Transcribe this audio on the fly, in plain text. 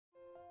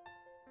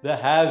The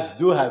haves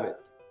do have it.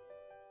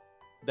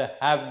 The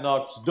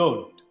have-nots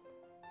don't.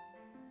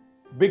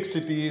 Big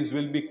cities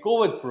will be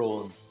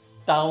COVID-prone.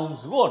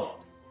 Towns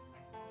won't.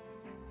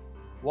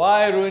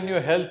 Why ruin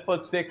your health for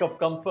sake of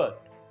comfort?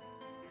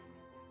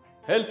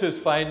 Health is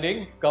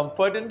finding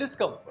comfort in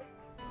discomfort.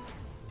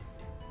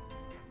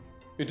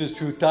 It is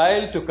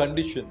futile to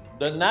condition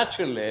the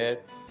natural air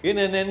in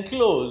an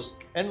enclosed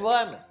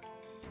environment.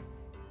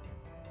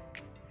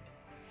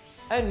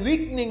 And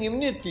weakening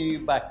immunity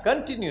by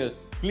continuous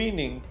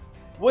cleaning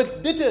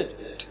with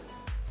detergent.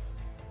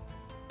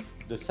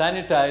 The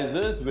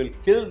sanitizers will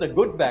kill the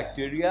good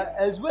bacteria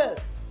as well,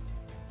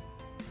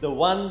 the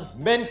one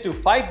meant to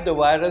fight the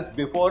virus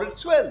before it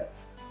swells.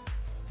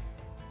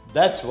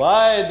 That's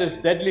why this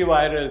deadly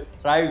virus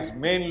thrives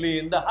mainly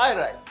in the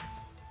high-rise.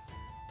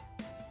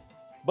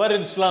 But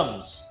in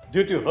slums,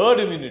 due to herd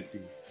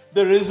immunity,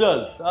 the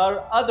results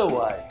are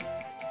otherwise.